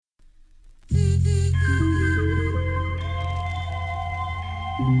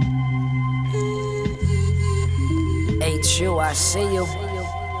HU, I see you.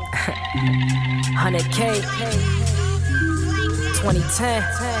 100K, 2010.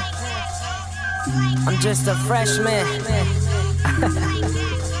 I'm just a freshman.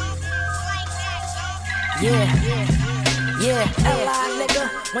 Yeah, L.I.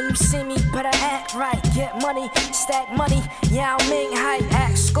 nigga, when you see me, better act right. Get money, stack money, Yao Ming hype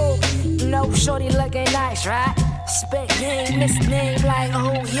at school. You know, shorty looking nice, right? Spit game, this name like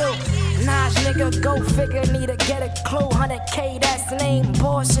who you? Naww nigga, go figure, need to get a clue. 100K, that's the name,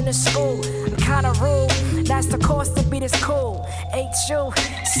 boss in the school. I'm kinda rude, that's the cost to be this cool. HU,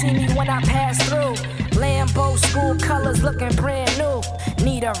 see me when I pass through. Lambo school colors looking brand new.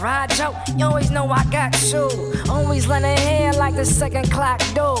 Need a ride, Joe? You always know I got you. Always lend a hand like the second clock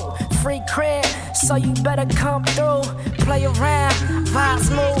do. Free crib, so you better come through. Play around, vibe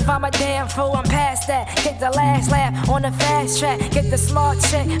smooth, I'm a damn fool, I'm past that. Get the last lap on the fast track. Get the smart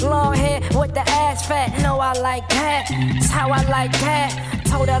chick, long hair with the ass fat. Know I like that, it's how I like that.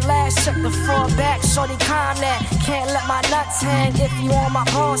 Told her last chick to fall back, shorty calm that. Can't let my nuts hang if you on my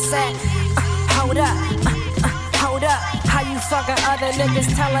ball sack. Hold up, hold up. How you fucking other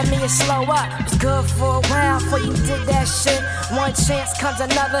niggas telling me to slow up? It's good for a while before you did that shit. One chance comes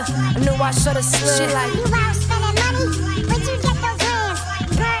another. I knew I should've slid. Shit like you out spending money? Where'd you get those hands?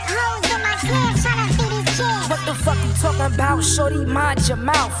 Burnt holes in my cans tryna feed these kids. What the fuck you talking about, shorty? Mind your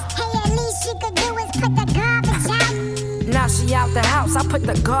mouth. Hey, at least she could do is put the garbage out. Now she out the house, I put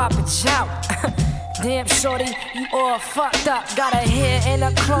the garbage out. Damn shorty, you all fucked up. Got her hair and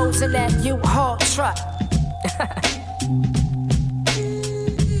her clothes in that U-Haul truck.